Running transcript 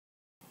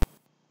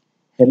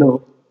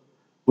Hello,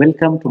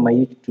 welcome to my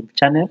YouTube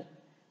channel.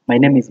 My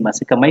name is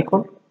Masika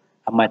Michael.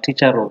 I'm a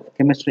teacher of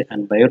chemistry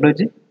and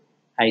biology.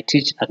 I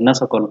teach at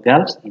Nasokol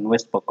Girls in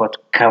West Pokot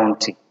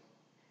County.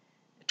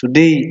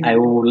 Today, I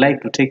would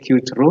like to take you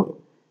through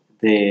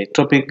the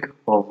topic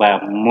of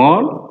a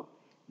mole.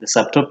 The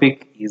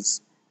subtopic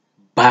is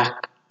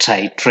back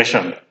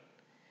titration.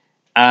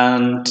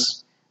 And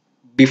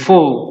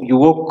before you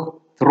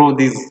walk through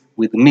this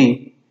with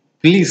me,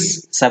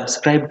 please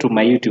subscribe to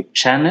my YouTube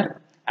channel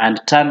and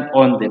turn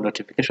on the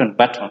notification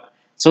button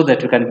so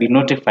that you can be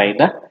notified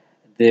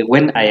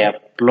when I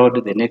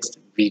upload the next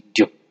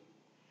video.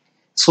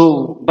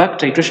 So back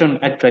titration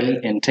actually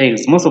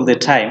entails most of the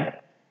time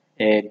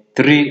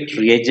three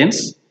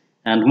reagents,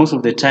 and most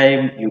of the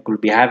time you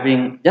could be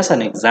having just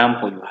an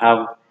example. You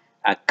have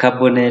a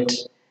carbonate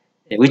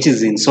which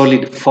is in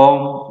solid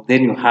form,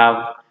 then you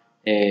have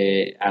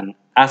an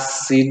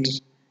acid,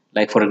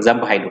 like for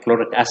example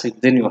hydrochloric acid,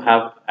 then you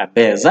have a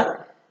base,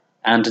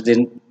 and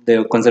then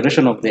the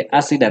concentration of the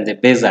acid and the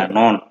base are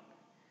known.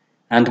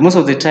 And most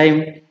of the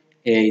time,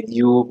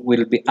 you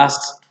will be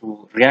asked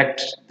to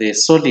react the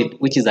solid,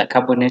 which is a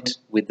carbonate,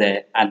 with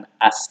an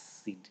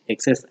acid,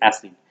 excess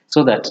acid,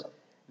 so that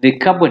the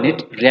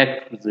carbonate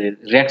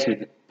reacts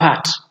with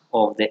part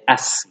of the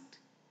acid,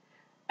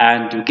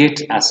 and you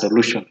get a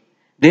solution.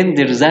 Then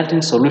the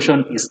resulting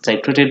solution is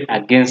titrated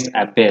against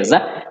a base,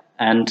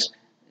 and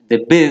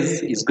the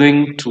base is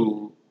going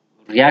to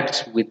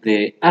react with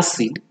the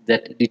acid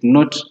that did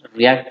not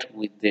react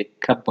with the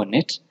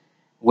carbonate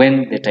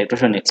when the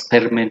titration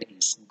experiment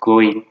is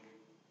going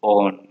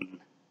on.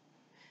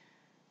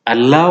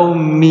 Allow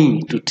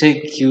me to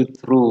take you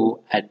through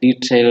a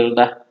detailed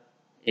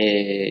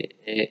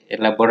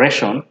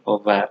elaboration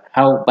of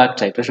how back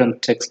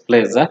titration takes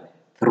place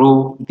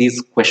through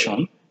this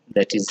question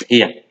that is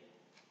here.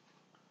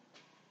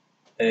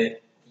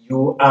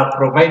 You are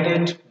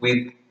provided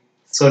with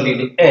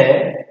solid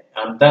A,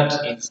 and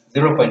that is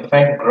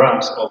 0.5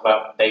 grams of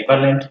a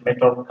divalent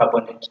metal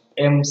carbonate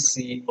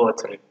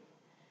MCO3.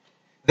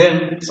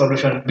 Then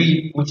solution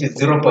B, which is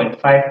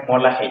 0.5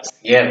 molar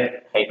HCl,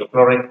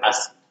 hydrochloric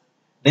acid.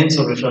 Then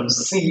solution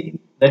C,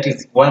 that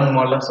is 1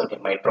 molar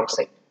sodium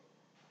hydroxide.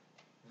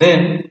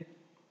 Then,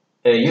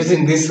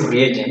 using these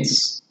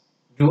reagents,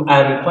 you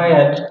are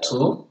required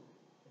to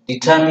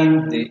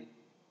determine the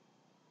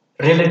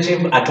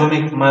relative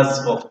atomic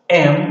mass of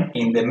M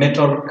in the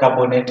metal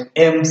carbonate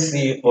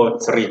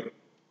MCO3.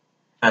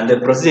 And the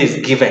procedure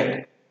is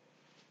given.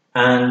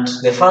 And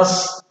the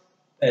first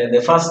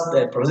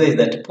procedure is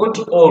that put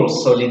all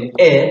solid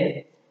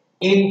A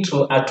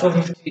into a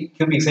 250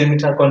 cubic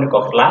centimeter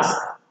conical flask,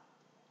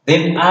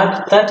 then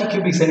add 30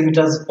 cubic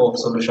centimeters of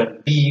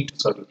solution B to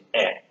solid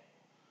A.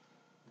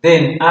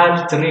 Then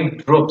add 3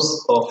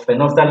 drops of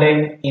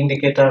phenolphthalein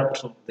indicator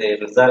to the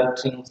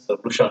resulting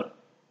solution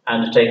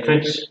and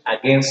titrate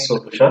against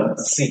solution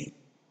C.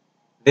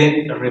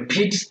 Then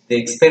repeat the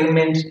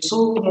experiment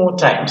 2 more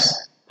times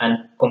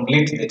and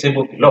complete the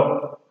table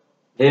below.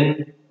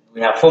 Then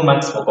we have 4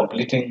 marks for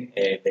completing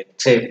the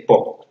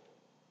table.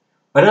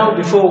 But now,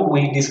 before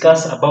we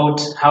discuss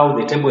about how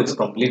the table is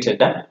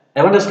completed,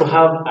 I want us to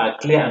have a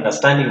clear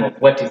understanding of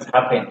what is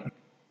happening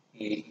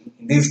in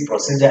this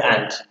procedure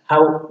and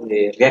how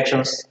the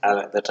reactions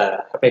that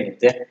are happening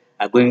there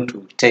are going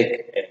to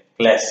take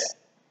place.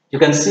 You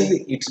can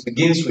see it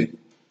begins with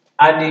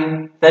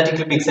adding 30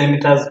 cubic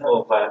centimeters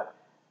of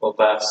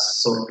a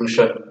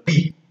solution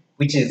B,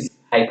 which is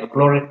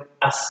hydrochloric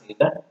acid,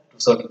 to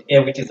solid A,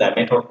 which is a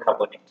metal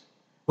carbonate,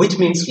 which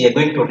means we are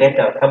going to react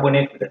our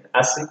carbonate with an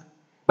acid.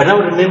 But now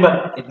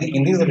remember,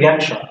 in this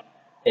reaction,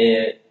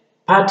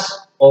 part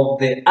of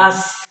the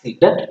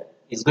acid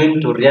is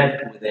going to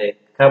react with the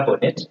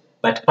carbonate,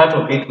 but part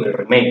of it will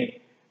remain.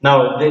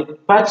 Now, the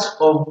part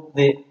of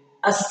the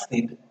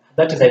acid,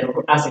 that is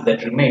hydrochloric acid,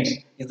 that remains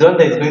is the one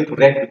that is going to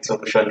react with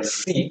solution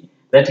C,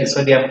 that is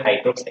sodium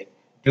hydroxide,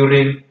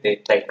 during the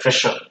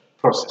titration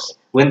process,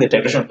 when the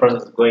titration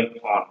process is going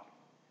on.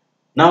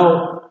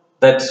 Now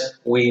that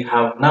we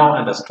have now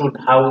understood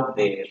how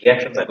the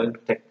reactions are going to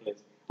take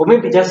place, or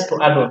maybe just to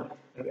add on,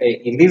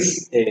 in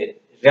this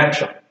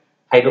reaction,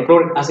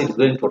 hydrochloric acid is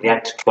going to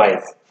react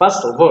twice.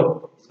 First of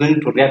all, it's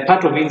going to react,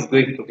 part of it is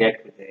going to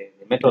react with the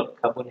metal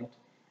carbonate,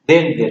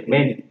 then the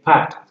remaining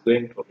part is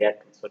going to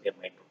react with sodium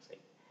hydroxide.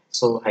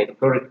 So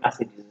hydrochloric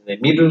acid is in the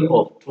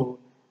middle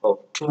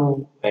of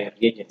two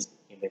reagents,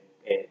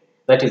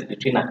 that is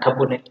between a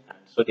carbonate and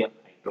sodium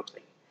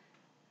hydroxide.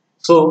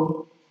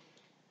 So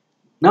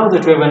now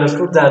that we have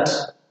understood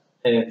that,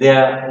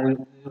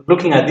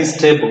 looking at this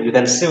table, you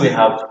can see we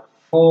have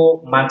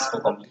 4 marks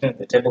for completing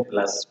the table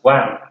plus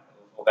 1,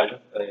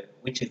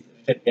 which is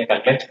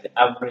calculate the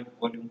average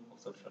volume of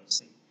solution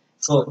C.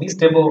 So this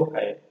table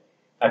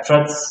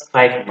attracts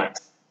 5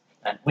 marks,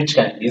 and which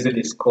can be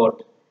easily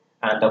scored.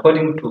 And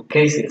according to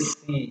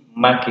KCSE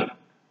marking,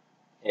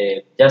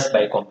 just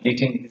by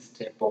completing this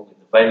table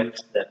with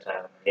values that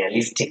are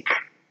realistic,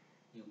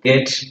 you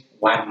get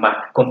 1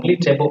 mark.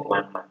 Complete table,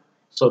 1 mark.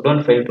 So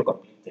don't fail to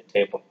complete the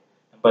table.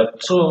 Number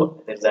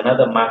 2, there's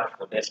another mark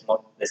for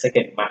the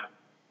second mark.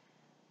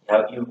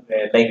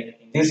 like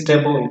in this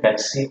table, you can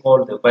see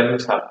all the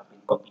values have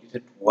been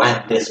completed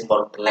one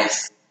decimal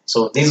place.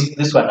 So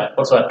this one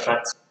also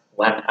attracts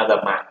one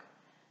other mark.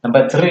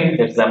 Number three,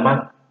 there is a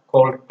mark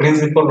called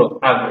principle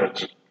of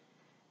averaging.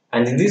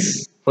 And in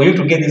this, for you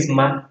to get this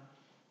mark,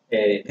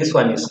 this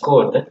one is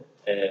called,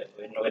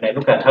 when I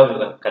look at how you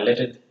have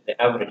calculated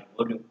the average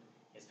volume,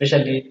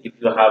 especially if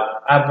you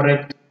have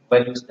average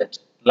values that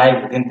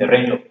lie within the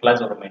range of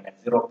plus or minus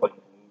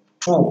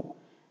 0.2,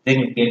 then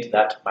you get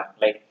that mark.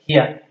 Like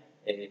here,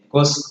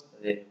 because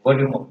the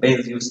volume of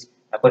base used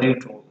according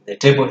to the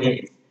table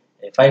here is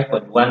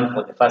 5.1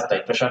 for the first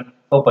titration,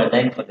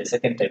 4.9 for the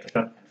second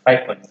titration, and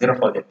 5.0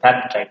 for the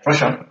third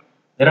titration.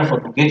 Therefore,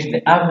 to get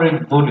the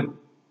average volume,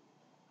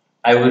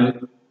 I will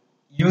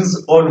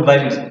use all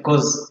values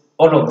because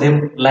all of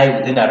them lie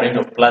within a range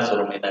of plus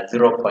or minus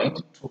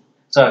 0.2.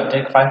 So I'll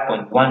take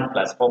 5.1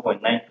 plus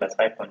 4.9 plus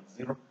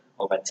 5.0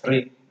 over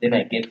 3. Then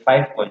I get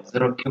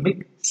 5.0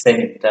 cubic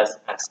centimeters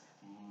as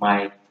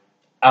my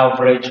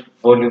average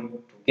volume to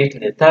get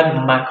the third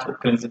mark for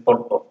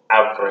principle of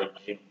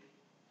averaging.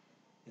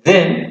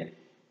 Then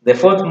the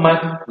fourth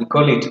mark, we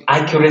call it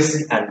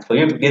accuracy, and for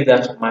you to get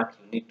that mark,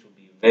 you need to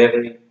be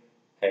very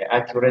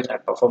accurate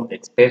and perform the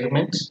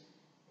experiment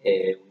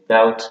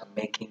without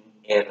making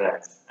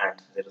errors.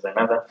 And there is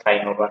another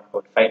final one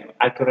called final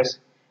accuracy,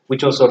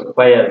 which also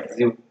requires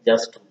you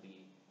just to be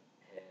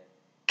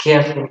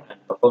careful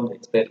and perform the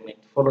experiment,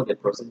 follow the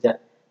procedure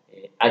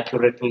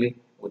accurately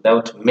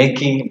without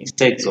making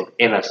mistakes or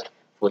errors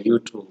for you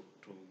to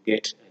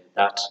get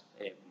that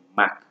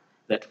mark,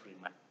 that free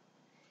mark.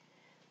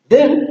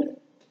 Then,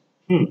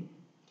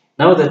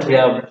 now that we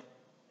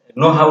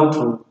know how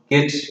to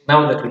get,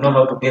 now that we know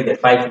how to get the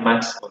 5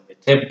 marks on the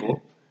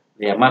table,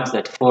 there are marks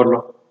that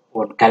follow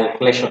on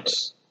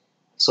calculations.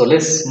 So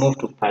let's move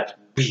to part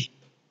B.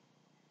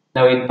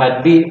 Now in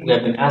part B, we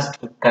have been asked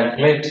to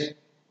calculate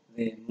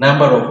the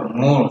number of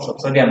moles of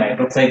sodium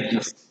hydroxide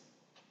used.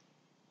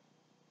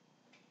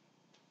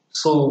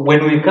 So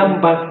when we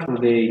come back to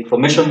the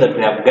information that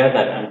we have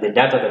gathered and the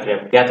data that we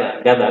have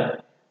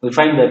gathered, we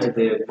find that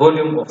the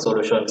volume of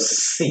solution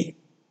C,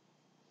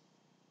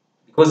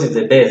 because it's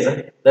the base,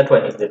 that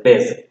one is the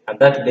base, and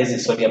that base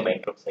is sodium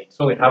hydroxide.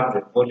 So we have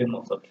the volume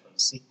of solution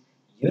C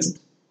used,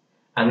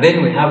 and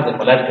then we have the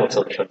molarity of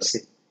solution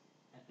C.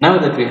 Now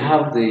that we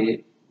have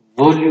the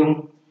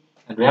volume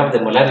and we have the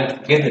molarity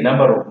to get the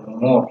number of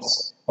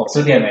moles of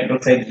sodium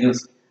hydroxide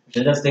used, we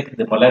should just take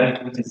the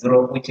molarity, which is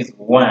 0, which is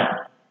 1,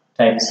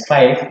 times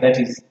 5, that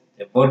is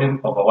the volume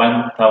over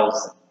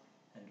 1000,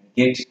 and we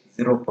get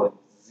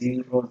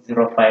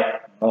 0.005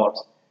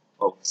 moles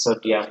of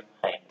sodium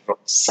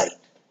hydroxide.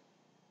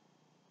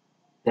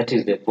 That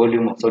is the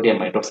volume of sodium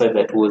hydroxide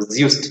that was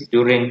used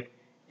during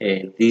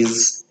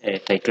this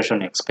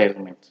titration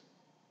experiment.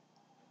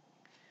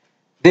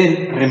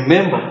 Then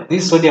remember,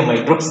 this sodium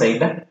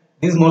hydroxide,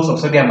 these moles of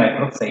sodium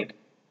hydroxide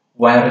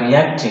were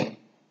reacting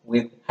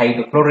with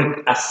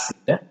hydrochloric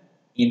acid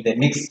in the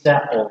mixture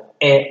of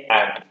A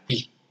and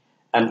B.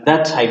 And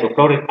that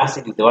hydrochloric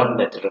acid is the one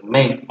that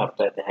remained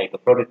after the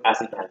hydrochloric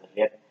acid had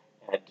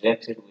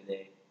reacted with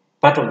the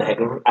part of the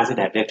hydrochloric acid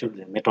had reacted with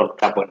the metal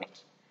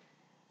carbonate.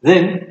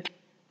 Then,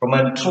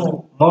 from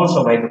 2 moles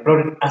of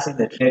hydrochloric acid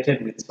that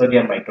reacted with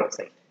sodium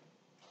hydroxide.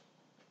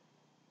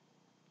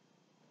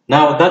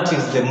 Now that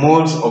is the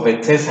moles of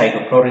excess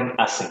hydrochloric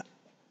acid.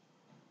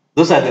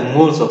 Those are the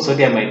moles of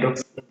sodium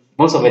hydroxide,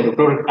 moles of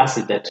hydrochloric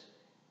acid that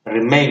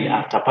remained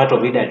after part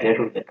of it had reacted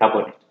with the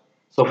carbonate.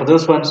 So for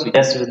those ones, we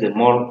just use the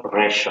mole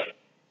ratio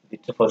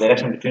for the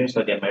reaction between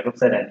sodium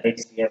hydroxide and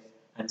HCl.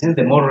 And since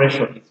the mole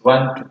ratio is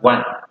 1 to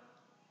 1,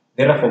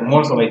 therefore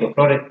moles of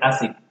hydrochloric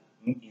acid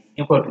is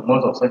equal to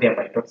moles of sodium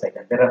hydroxide,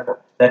 and therefore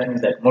that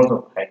means that moles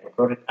of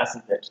hydrochloric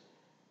acid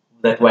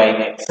that were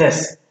in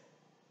excess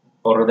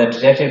or that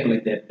reacted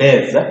with the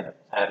base are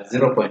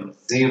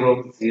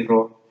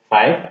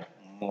 0.005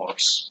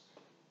 moles.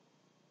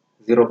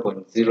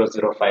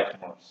 0.005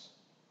 moles.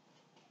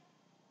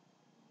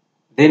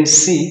 Then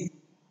C,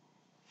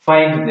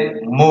 find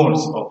the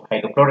moles of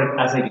hydrochloric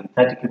acid in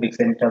 30 cubic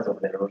centimeters of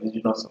the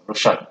original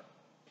solution.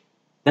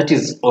 That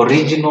is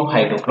original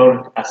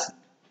hydrochloric acid.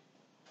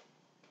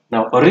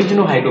 Now,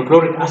 original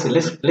hydrochloric acid,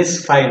 let's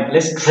trace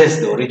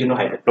the original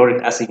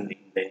hydrochloric acid in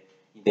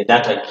the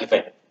data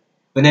given.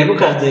 When I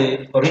look at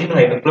the original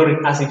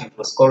hydrochloric acid, it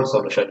was called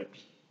solution B,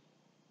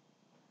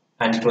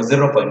 and it was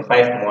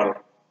 0.5 mole.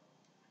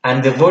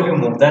 And the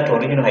volume of that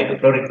original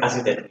hydrochloric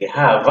acid that we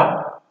have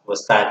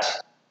was 30.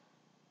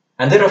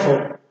 And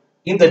therefore,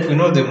 in that we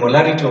know the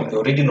molarity of the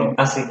original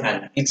acid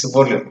and its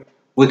volume,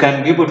 we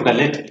can be able to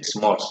calculate its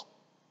moles.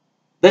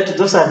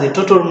 Those are the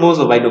total moles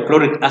of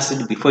hydrochloric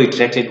acid before it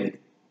reacted with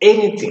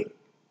anything.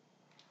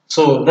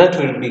 So that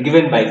will be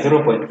given by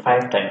 0.5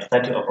 times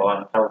 30 over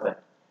 1000,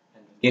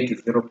 and we get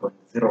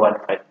 0.015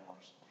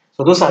 moles.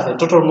 So those are the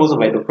total moles of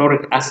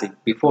hydrochloric acid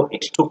before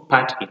it took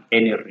part in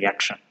any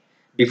reaction.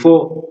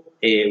 Before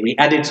we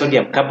added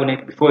sodium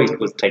carbonate, before it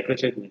was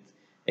titrated with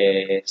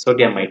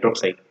sodium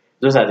hydroxide,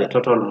 those are the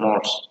total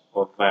moles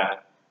of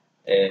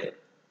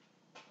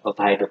of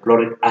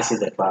hydrochloric acid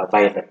that were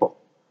available.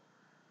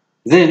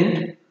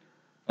 Then,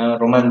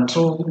 Roman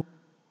 2,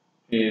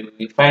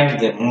 we find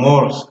the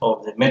moles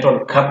of the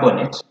metal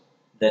carbonate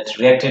that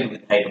reacted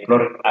with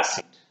hydrochloric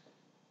acid.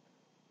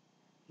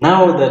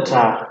 Now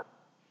that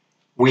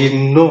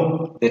we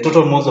know the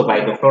total moles of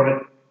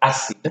hydrochloric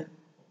acid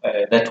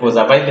that was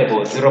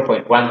available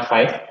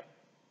 0.15,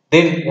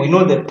 then we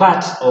know the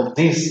part of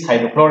this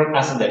hydrochloric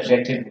acid that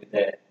reacted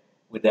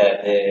with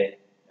the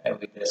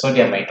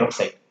sodium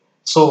hydroxide.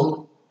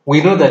 So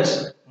we know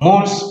that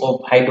moles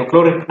of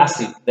hydrochloric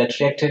acid that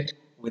reacted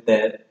with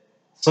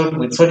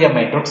sodium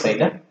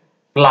hydroxide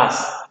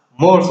plus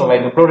moles of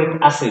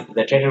hydrochloric acid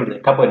that reacted with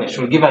the carbonate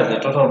should give us the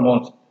total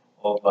moles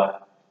of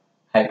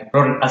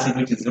hydrochloric acid,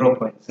 which is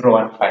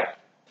 0.015.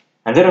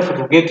 And therefore,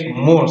 to get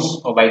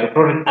moles of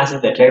hydrochloric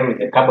acid that react with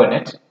the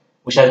carbonate,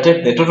 we shall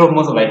take the total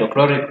moles of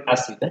hydrochloric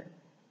acid,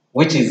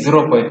 which is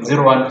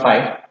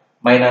 0.015,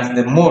 minus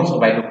the moles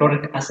of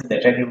hydrochloric acid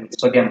that react with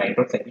sodium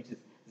hydroxide, which is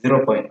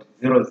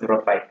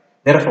 0.005.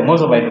 Therefore,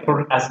 moles of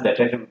hydrochloric acid that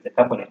react with the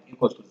carbonate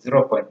equals to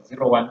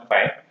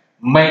 0.015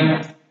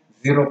 minus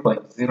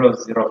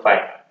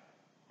 0.005.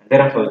 And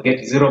therefore, we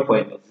get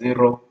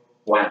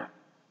 0.01.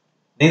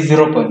 This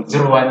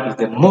 0.01 is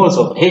the moles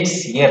of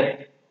HCl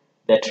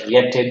that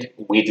reacted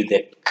with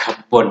the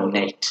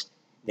carbonate.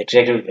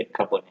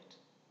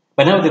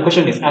 But now the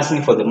question is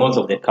asking for the moles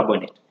of the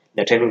carbonate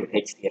that reacted with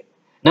HCl.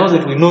 Now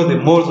that we know the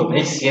moles of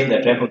HCl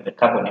that react with the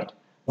carbonate,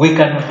 we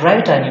can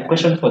write an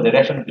equation for the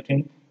reaction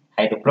between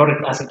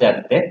hydrochloric acid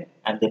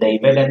and the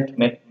divalent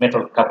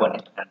metal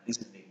carbonate. And this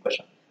is the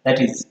equation. That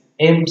is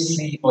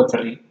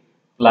MCO3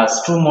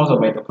 plus 2 moles of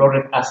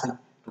hydrochloric acid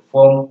to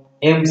form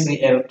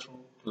MCl2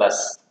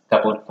 plus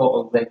carbon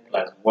 4 oxide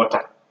plus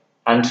water.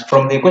 And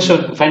from the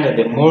equation, we find that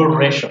the mole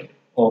ratio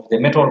of the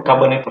metal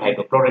carbonate to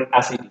hydrochloric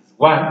acid is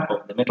 1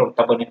 of the metal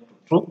carbonate to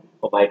 2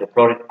 of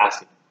hydrochloric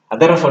acid. And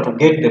therefore, to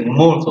get the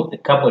moles of the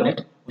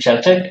carbonate, we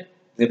shall take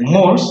the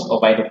moles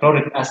of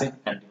hydrochloric acid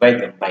and divide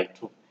them by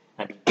 2.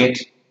 And we get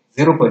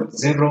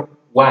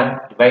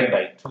 0.01 divided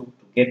by 2 to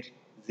get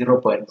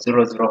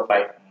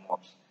 0.005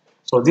 moles.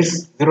 So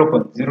this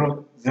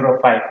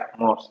 0.005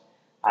 moles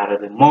are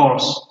the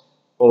moles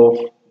of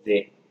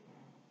the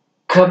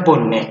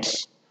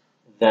carbonate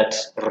that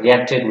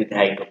reacted with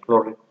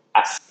hydrochloric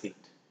acid.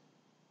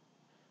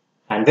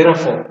 And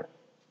therefore,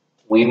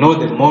 we know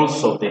the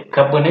moles of the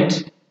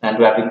carbonate, and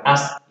we have been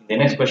asked in the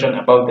next question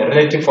about the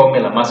relative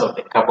formula mass of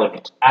the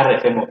carbonate,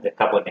 RFM of the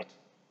carbonate.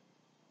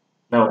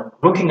 Now,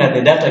 looking at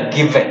the data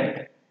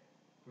given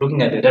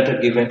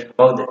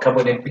about the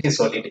carbonate, which is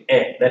solid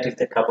A, that is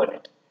the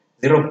carbonate,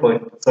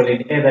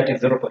 solid A, that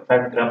is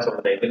 0.5 grams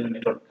of divalent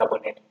metal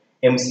carbonate,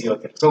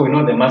 MCO3. So we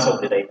know the mass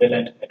of the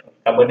divalent metal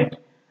carbonate,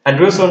 and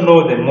we also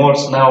know the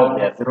moles now,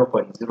 they are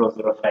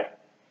 0.005.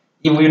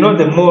 If we know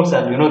the moles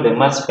and we know the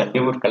mass, we can be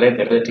able to calculate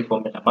the relative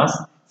formula mass,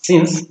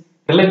 since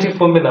relative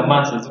formula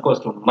mass is equal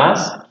to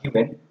mass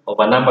given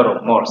over number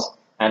of moles.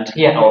 And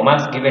here our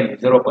mass given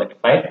is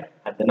 0.5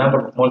 and the number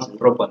of moles is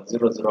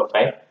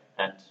 0.005.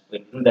 And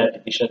when you do that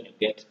division, you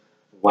get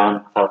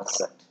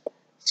 1000.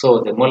 So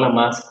the molar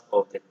mass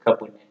of the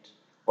carbonate,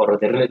 or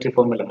the relative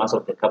formula mass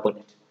of the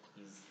carbonate,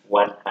 is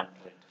 100.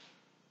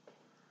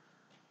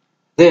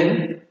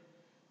 Then,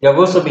 you have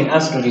also been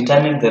asked to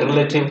determine the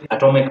relative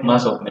atomic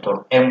mass of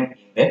metal M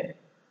in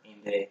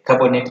the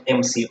carbonate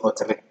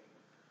MCO3.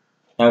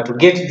 Now, to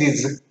get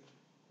this,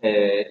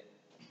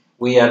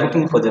 we are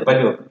looking for the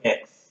value of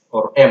X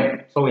or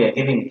M. So we are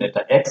giving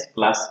letter X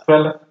plus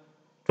 12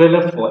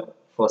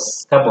 for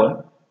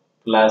carbon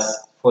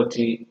plus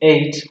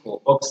 48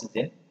 for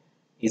oxygen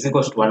is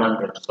equals to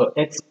 100. So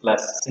X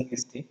plus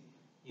 60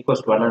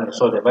 equals to 100.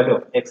 So the value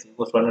of X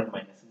equals 100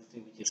 minus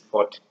 60, which is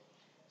 40.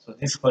 So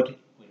this 40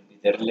 will be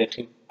the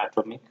relative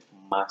atomic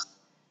mass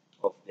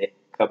of the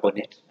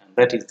carbonate, and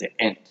that is the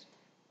end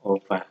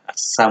of a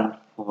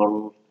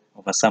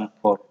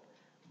sample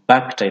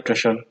back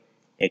titration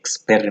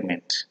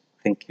experiment.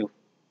 Thank you.